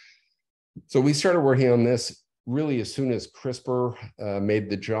 So we started working on this really as soon as CRISPR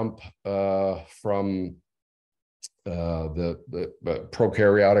made the jump from the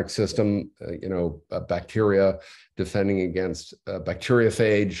prokaryotic system, bacteria defending against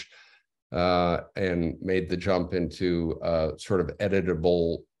bacteriophage, and made the jump into sort of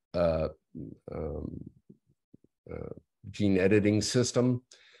editable gene editing system.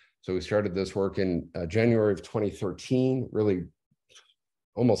 So we started this work in January of 2013, really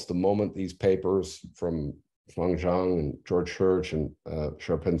almost the moment these papers from Feng Zhang and George Church and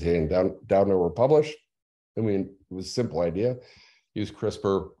Charpentier and Doudna were published. I mean, it was a simple idea. Use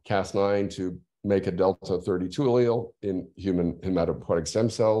CRISPR-Cas9 to make a delta 32 allele in human hematopoietic stem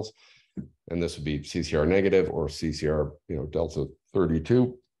cells. And this would be CCR negative or CCR, delta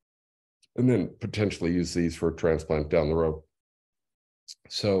 32. And then potentially use these for transplant down the road.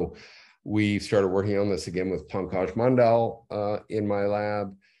 So we started working on this again with Pankaj Mandal in my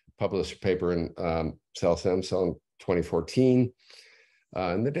lab, published a paper in Cell Stem Cell in 2014.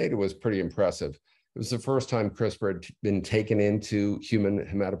 And the data was pretty impressive. It was the first time CRISPR had been taken into human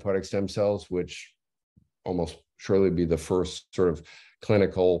hematopoietic stem cells, which almost surely be the first sort of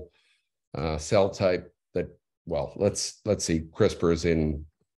clinical cell type that, well, let's see, CRISPR is in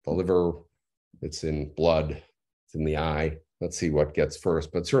the liver, it's in blood, it's in the eye. Let's see what gets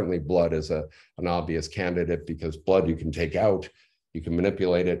first. But certainly blood is an obvious candidate, because blood you can take out, you can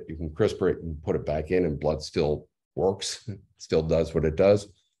manipulate it, you can CRISPR it and put it back in, and blood still works, still does what it does,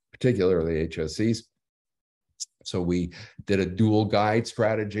 particularly HSCs. So we did a dual guide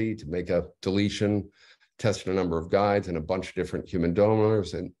strategy to make a deletion, tested a number of guides and a bunch of different human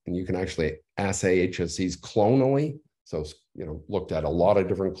donors, and you can actually assay HSCs clonally. So, looked at a lot of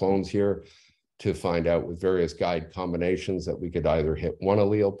different clones here to find out with various guide combinations that we could either hit one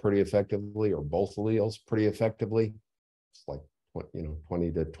allele pretty effectively or both alleles pretty effectively. It's like,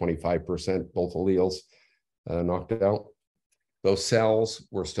 20 to 25%, both alleles knocked out. Those cells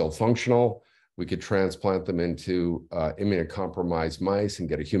were still functional. We could transplant them into immunocompromised mice and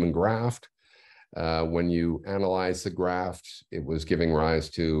get a human graft. When you analyze the graft, it was giving rise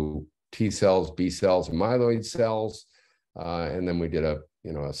to T cells, B cells, and myeloid cells. And then we did a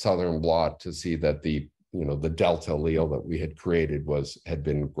southern blot to see that the delta allele that we had created had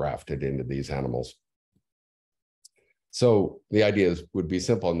been grafted into these animals. So the ideas would be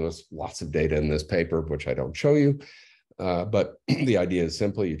simple, and there's lots of data in this paper, which I don't show you. But the idea is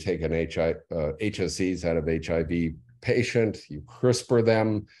simple. You take an HSCs out of HIV patient, you CRISPR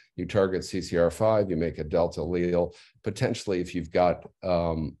them, you target CCR5, you make a delta allele. Potentially, if you've got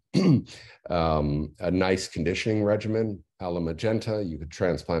a nice conditioning regimen, a la Magenta, you could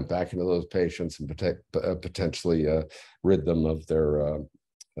transplant back into those patients and potentially rid them of their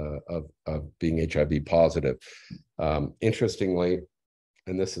of being HIV positive. Interestingly,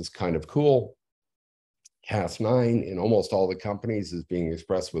 and this is kind of cool, Cas9 in almost all the companies is being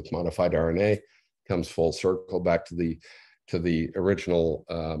expressed with modified RNA. Comes full circle back to the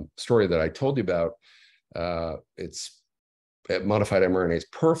original story that I told you about. Modified mRNA is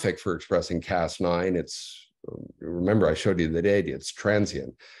perfect for expressing Cas9. Remember I showed you the data, it's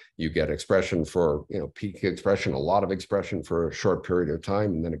transient. You get expression for, peak expression, a lot of expression for a short period of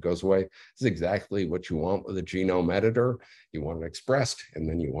time, and then it goes away. This is exactly what you want with a genome editor. You want it expressed, and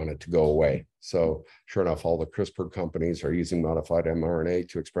then you want it to go away. So sure enough, all the CRISPR companies are using modified mRNA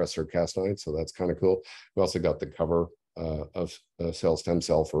to express their Cas9, so that's kind of cool. We also got the cover of Cell Stem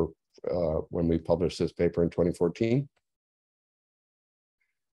Cell for when we published this paper in 2014.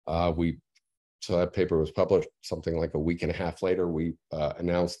 So that paper was published something like a week and a half later. We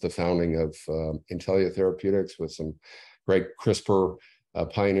announced the founding of Intellia Therapeutics with some great CRISPR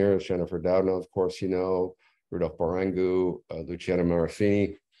pioneers, Jennifer Doudna, of course, Rudolph Barangu, Luciana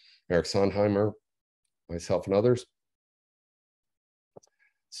Marafini, Eric Sondheimer, myself, and others.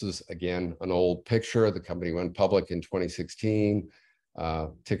 This is, again, an old picture. The company went public in 2016.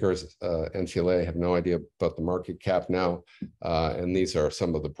 Tickers, NCLA, have no idea about the market cap now. And these are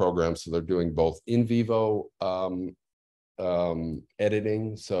some of the programs. So they're doing both in vivo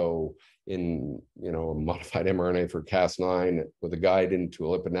editing. So in, a modified mRNA for Cas9 with a guide into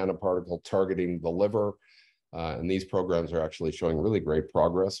a lipid nanoparticle targeting the liver. And these programs are actually showing really great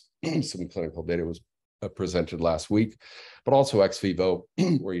progress. Some clinical data was presented last week, but also ex vivo,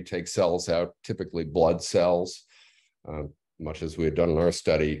 where you take cells out, typically blood cells, much as we had done in our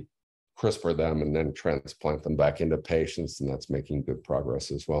study, CRISPR them and then transplant them back into patients, and that's making good progress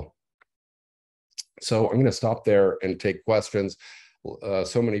as well. So I'm going to stop there and take questions.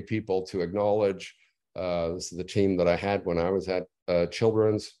 So many people to acknowledge. This is the team that I had when I was at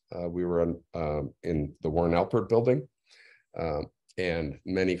Children's. We were in the Warren Alpert building, and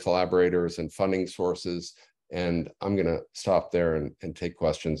many collaborators and funding sources. And I'm going to stop there and take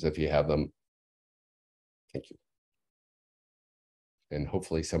questions if you have them. Thank you. And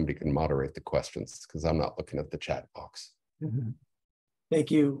hopefully somebody can moderate the questions, because I'm not looking at the chat box.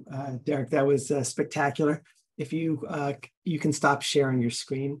 Thank you, Derrick. That was spectacular. if you you can stop sharing your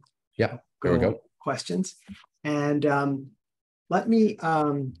screen. Yeah, there we go. Questions. And let me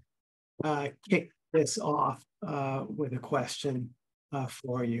kick this off with a question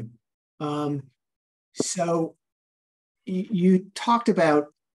for you. So you talked about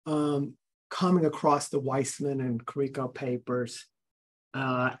coming across the Weissman and Carrico papers,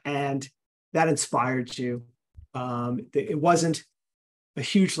 and that inspired you. It wasn't a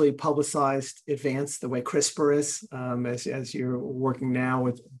hugely publicized advance the way CRISPR is, as you're working now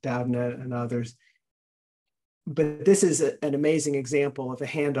with Doudna and others. But this is an amazing example of a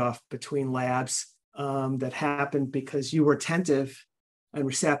handoff between labs that happened because you were attentive and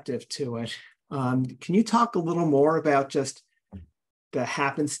receptive to it. Can you talk a little more about just the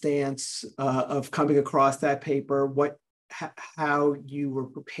happenstance of coming across that paper, how you were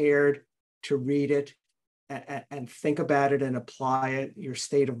prepared to read it and think about it and apply it, your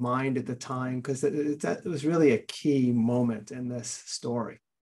state of mind at the time, because it was really a key moment in this story.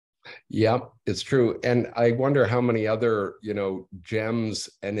 Yeah, it's true. And I wonder how many other, gems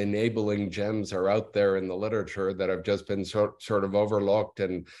and enabling gems are out there in the literature that have just been sort of overlooked.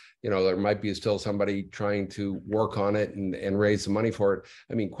 And, there might be still somebody trying to work on it and raise the money for it.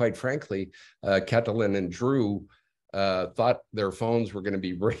 I mean, quite frankly, Ketelin and Drew thought their phones were going to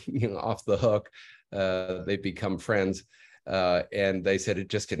be ringing off the hook. They've become friends. And they said it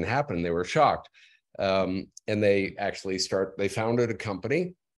just didn't happen. They were shocked. And they actually they founded a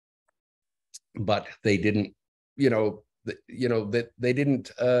company, but they didn't, they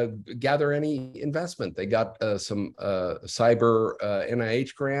didn't gather any investment. They got some cyber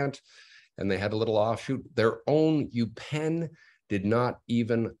NIH grant, and they had a little offshoot. Their own UPenn did not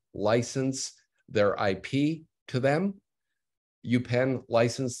even license their IP to them. UPenn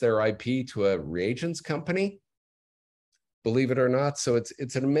licensed their IP to a reagents company, believe it or not. So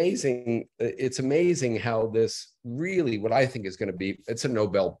it's amazing how this really, what I think is going to be, it's a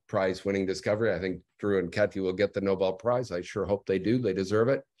Nobel Prize winning discovery. I think Drew and Ketty will get the Nobel Prize. I sure hope they do. They deserve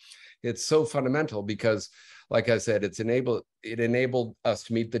it. It's so fundamental because, like I said, it enabled us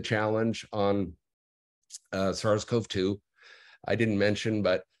to meet the challenge on SARS-CoV-2. I didn't mention,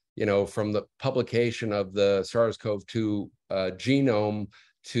 but from the publication of the SARS-CoV-2 genome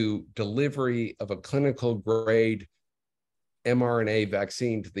to delivery of a clinical grade mRNA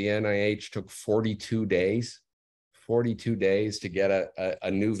vaccine to the NIH took 42 days. 42 days to get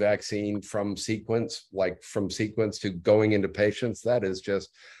a new vaccine from sequence to going into patients. That is just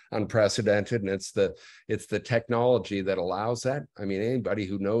unprecedented. And it's the technology that allows that. I mean, anybody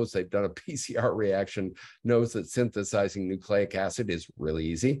who knows they've done a PCR reaction knows that synthesizing nucleic acid is really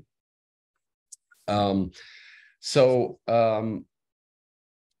easy. At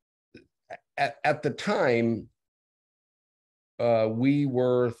the time, we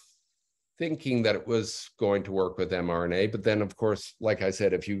were thinking that it was going to work with mRNA, but then, of course, like I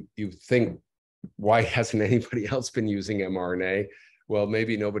said, if you think, why hasn't anybody else been using mRNA? Well,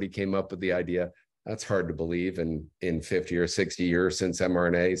 maybe nobody came up with the idea. That's hard to believe in 50 or 60 years since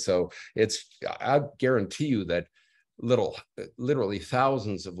mRNA. So I guarantee you that literally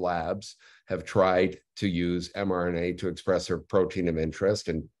thousands of labs have tried to use mRNA to express their protein of interest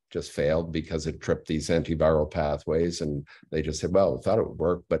and just failed because it tripped these antiviral pathways. And they just said, well, we thought it would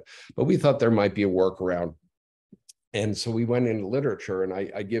work, but we thought there might be a workaround. And so we went into literature, and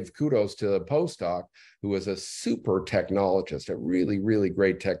I give kudos to the postdoc who was a super technologist, a really, really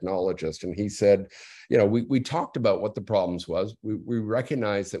great technologist. And he said, we talked about what the problems was. We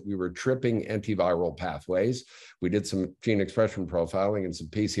recognized that we were tripping antiviral pathways. We did some gene expression profiling and some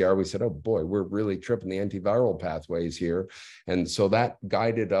PCR. We said, oh boy, we're really tripping the antiviral pathways here. And so that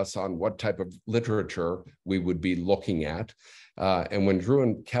guided us on what type of literature we would be looking at. And when Drew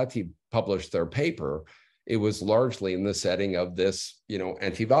and Kathy published their paper, it was largely in the setting of this,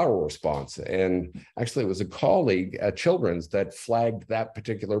 antiviral response. And actually, it was a colleague at Children's that flagged that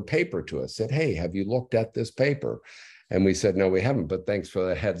particular paper to us, said, hey, have you looked at this paper? And we said, no, we haven't, but thanks for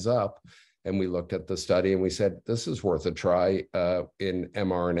the heads up. And we looked at the study and we said, this is worth a try in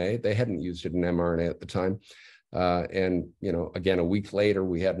mRNA. They hadn't used it in mRNA at the time. And, again, a week later,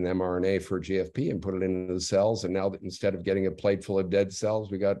 we had an mRNA for GFP and put it into the cells. And now that instead of getting a plate full of dead cells,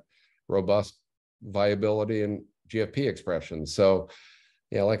 we got robust viability and GFP expression. So,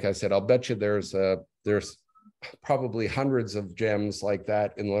 like I said, I'll bet you there's probably hundreds of gems like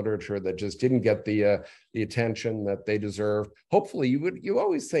that in literature that just didn't get the attention that they deserve. Hopefully, you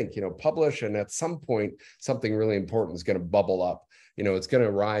always think, publish, and at some point something really important is going to bubble up. It's going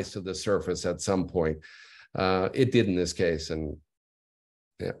to rise to the surface at some point. It did in this case, and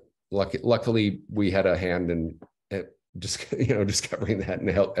luckily we had a hand in just discovering that and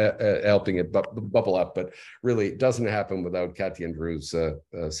helping it bubble up. But really, it doesn't happen without Katya and Drew's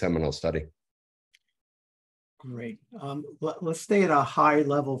seminal study. Great. Let's stay at a high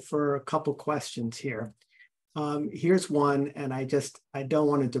level for a couple questions here. Here's one, and I don't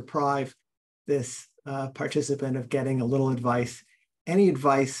want to deprive this participant of getting a little advice. Any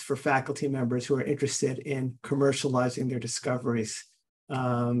advice for faculty members who are interested in commercializing their discoveries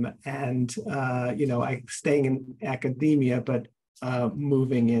staying in academia, but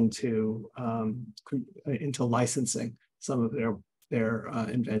moving into licensing some of their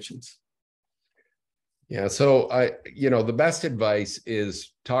inventions? Yeah, so the best advice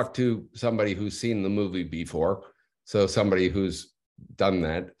is talk to somebody who's seen the movie before. So somebody who's done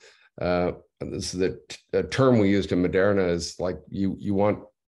that. This is the term we used in Moderna is like the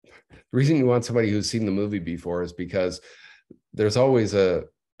reason you want somebody who's seen the movie before is because there's always a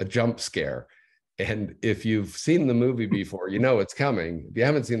jump scare. And if you've seen the movie before, you know it's coming. If you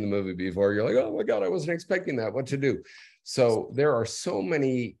haven't seen the movie before, you're like, oh my God, I wasn't expecting that. What to do? So there are so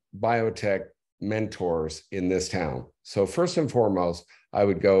many biotech mentors in this town. So first and foremost, I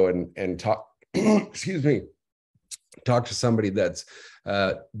would go and talk, excuse me, talk to somebody that's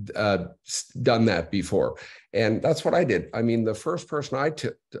done that before. And that's what I did. I mean, the first person I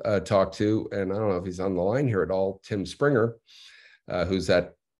talked to, and I don't know if he's on the line here at all, Tim Springer, who's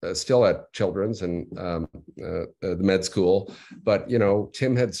still at Children's and the med school. But,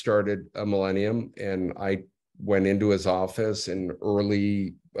 Tim had started a Millennium, and I went into his office in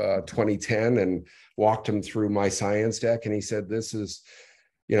early 2010 and walked him through my science deck. And he said, this is,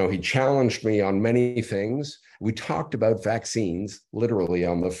 he challenged me on many things. We talked about vaccines literally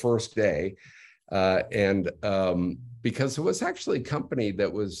on the first day. Because it was actually a company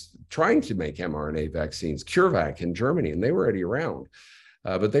that was trying to make mRNA vaccines, CureVac in Germany, and they were already around.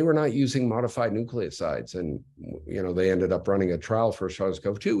 But they were not using modified nucleosides. And, they ended up running a trial for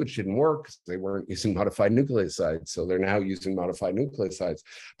SARS-CoV-2, which didn't work because they weren't using modified nucleosides. So they're now using modified nucleosides.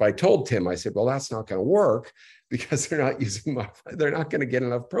 But I told Tim, I said, well, that's not going to work because they're not going to get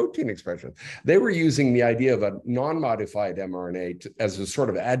enough protein expression. They were using the idea of a non-modified mRNA as a sort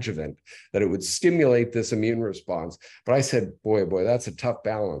of adjuvant, that it would stimulate this immune response. But I said, boy, that's a tough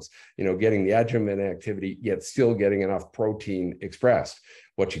balance, getting the adjuvant activity, yet still getting enough protein expressed.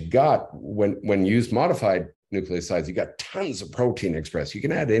 What you got when you use modified nucleosides, you got tons of protein expressed. You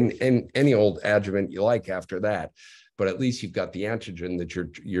can add in any old adjuvant you like after that, but at least you've got the antigen that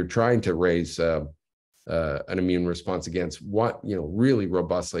you're trying to raise an immune response against, what really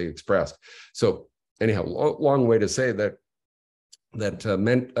robustly expressed. So anyhow, long way to say that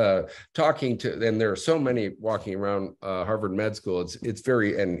meant talking to, and there are so many walking around Harvard Med School. It's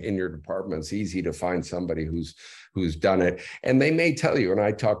very, and in your department, it's easy to find somebody who's done it. And they may tell you, and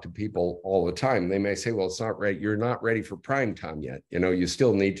I talk to people all the time, they may say, well, it's not ready. You're not ready for prime time yet. You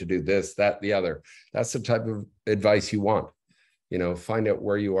still need to do this, that, the other. That's the type of advice you want. Find out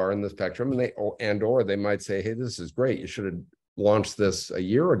where you are in the spectrum, and or they might say, hey, this is great. You should have launched this a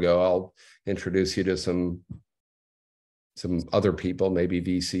year ago. I'll introduce you to some other people, maybe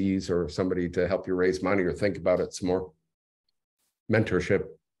VCs or somebody to help you raise money or think about it some more. Mentorship.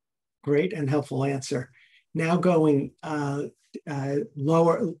 Great and helpful answer. Now going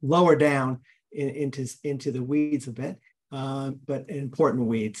lower down into the weeds a bit, but important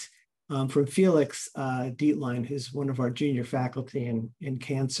weeds. From Felix Dietlein, who's one of our junior faculty in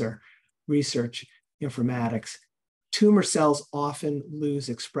cancer research informatics. Tumor cells often lose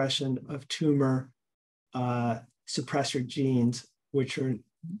expression of tumor suppressor genes, which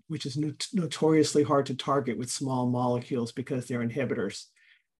is notoriously hard to target with small molecules because they're inhibitors.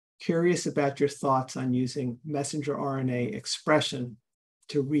 Curious about your thoughts on using messenger RNA expression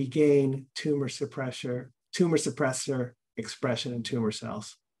to regain tumor suppressor expression in tumor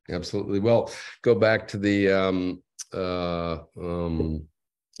cells. Absolutely. Well, go back to the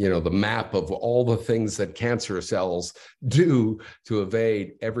the map of all the things that cancer cells do to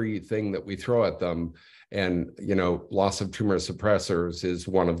evade everything that we throw at them. And, loss of tumor suppressors is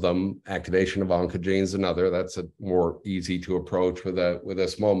one of them. Activation of oncogenes, another. That's a more easy to approach with a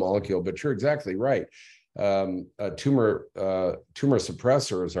small molecule. But you're exactly right. Tumor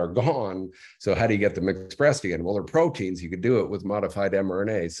suppressors are gone. So how do you get them expressed again? Well, they're proteins. You could do it with modified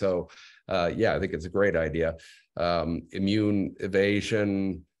mRNA. So I think it's a great idea. Immune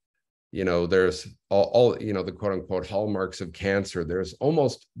evasion, there's all the quote unquote hallmarks of cancer. There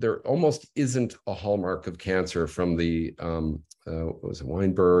almost isn't a hallmark of cancer from the what was it,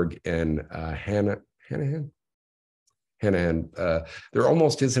 Weinberg and Hanahan. There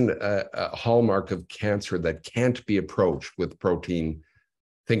almost isn't a hallmark of cancer that can't be approached with protein,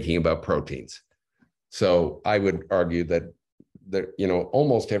 thinking about proteins. So I would argue that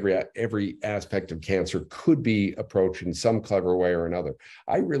almost every aspect of cancer could be approached in some clever way or another.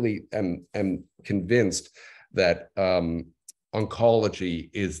 I really am convinced that oncology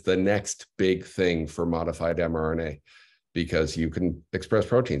is the next big thing for modified mRNA, because you can express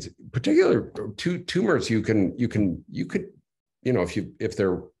proteins, particular tumors. You could, if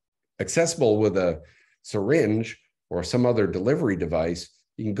they're accessible with a syringe or some other delivery device,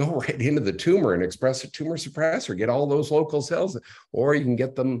 you can go right into the tumor and express a tumor suppressor, get all those local cells, or you can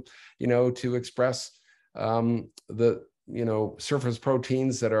get them, to express the surface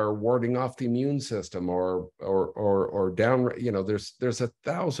proteins that are warding off the immune system, or down. There's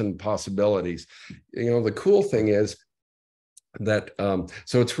 1,000 possibilities. The cool thing is that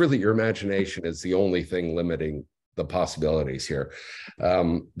so it's really your imagination is the only thing limiting the possibilities here.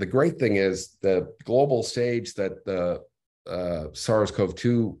 The great thing is the global stage that the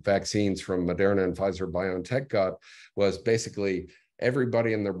SARS-CoV-2 vaccines from Moderna and Pfizer-BioNTech got was basically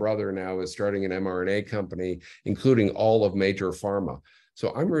everybody and their brother now is starting an mRNA company, including all of major pharma.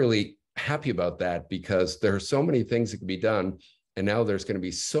 So I'm really happy about that, because there are so many things that can be done. And now there's going to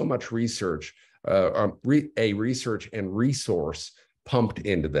be so much research, research and resource pumped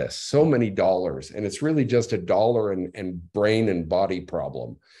into this, so many dollars. And it's really just a dollar and brain and body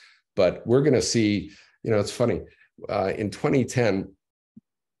problem. But we're going to see, it's funny. In 2010,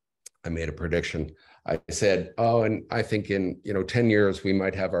 I made a prediction. I said, and I think in 10 years, we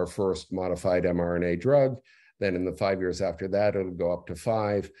might have our first modified mRNA drug. Then in the 5 years after that, it'll go up to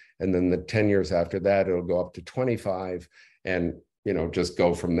 5. And then the 10 years after that, it'll go up to 25, and just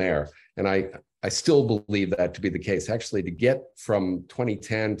go from there. And I still believe that to be the case. Actually, to get from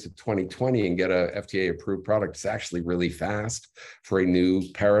 2010 to 2020 and get a FDA approved product is actually really fast for a new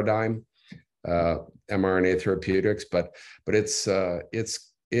paradigm, mRNA therapeutics. But it's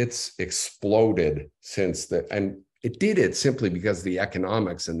exploded since then, and it did it simply because of the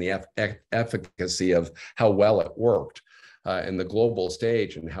economics and the efficacy of how well it worked, and the global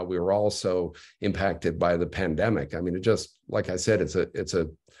stage, and how we were also impacted by the pandemic. I mean, it just, like I said, it's a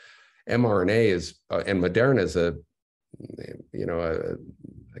mRNA is and Moderna is a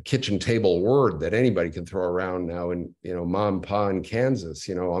kitchen table word that anybody can throw around now. And mom and pa in Kansas,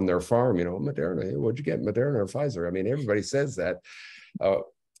 on their farm, Moderna, what'd you get, Moderna or Pfizer? I mean, everybody says that.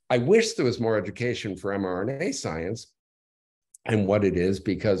 I wish there was more education for mRNA science and what it is,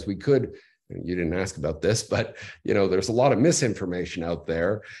 because we could. You didn't ask about this, but there's a lot of misinformation out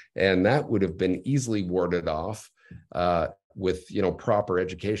there, and that would have been easily warded off with proper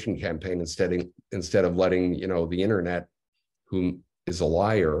education campaign, instead of letting the internet, who is a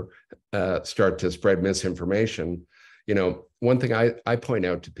liar, start to spread misinformation. One thing I point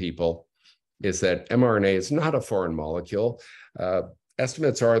out to people is that mRNA is not a foreign molecule.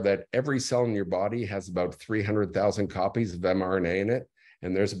 Estimates are that every cell in your body has about 300,000 copies of mRNA in it,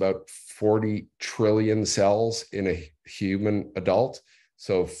 and there's about 40 trillion cells in a human adult.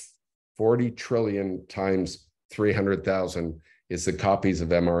 So 40 trillion times 300,000 is the copies of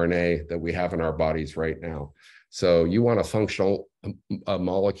mRNA that we have in our bodies right now. So you want a functional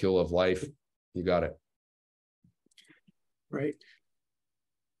molecule of life, you got it. Right.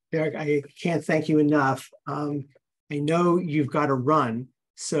 Derrick, I can't thank you enough. I know you've got to run,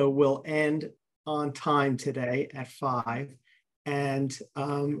 so we'll end on time today at 5, and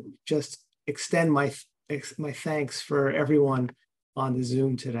just extend my thanks for everyone on the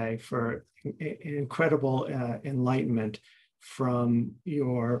Zoom today for incredible enlightenment from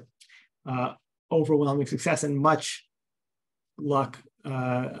your overwhelming success, and much luck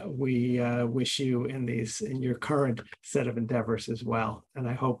we wish you in your current set of endeavors as well. And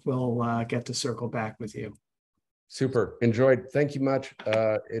I hope we'll get to circle back with you. Super. Enjoyed. Thank you much.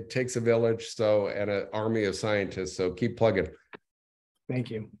 It takes a village, and an army of scientists. So keep plugging. Thank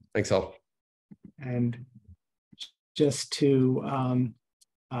you. Thanks, all. And just to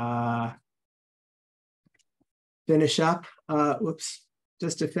finish up,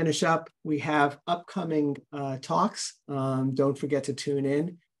 just to finish up, we have upcoming talks. Don't forget to tune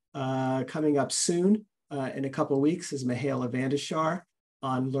in. Coming up soon, in a couple of weeks, is Mihaela Vandeshar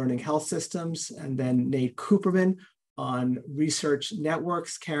on learning health systems, and then Nate Cooperman on research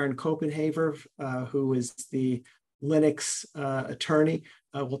networks. Karen Copenhaver, who is the Linux attorney,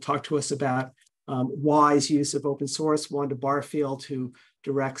 will talk to us about wise use of open source. Wanda Barfield, who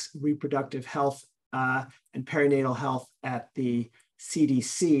directs reproductive health and perinatal health at the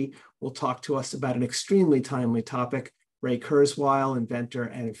CDC, will talk to us about an extremely timely topic. Ray Kurzweil, inventor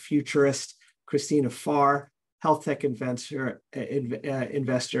and futurist. Christina Farr, health tech investor,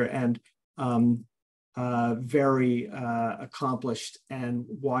 and very accomplished and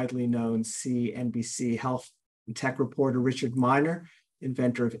widely known CNBC health and tech reporter Richard Miner,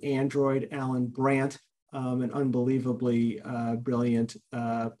 inventor of Android, Alan Brandt, an unbelievably brilliant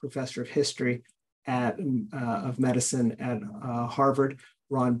professor of history of medicine at Harvard,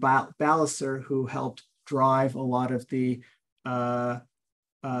 Ron Balliser, who helped drive a lot of the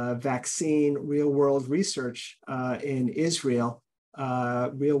vaccine real-world research in Israel,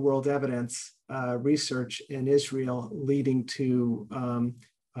 real-world evidence research in Israel, leading to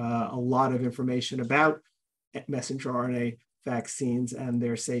a lot of information about messenger RNA vaccines and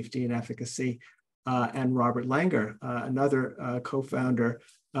their safety and efficacy. And Robert Langer, another co-founder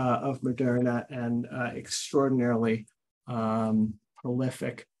of Moderna and extraordinarily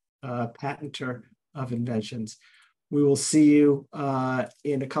prolific patenter of inventions. We will see you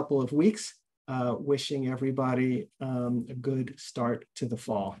in a couple of weeks. Wishing everybody a good start to the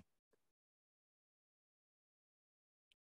fall.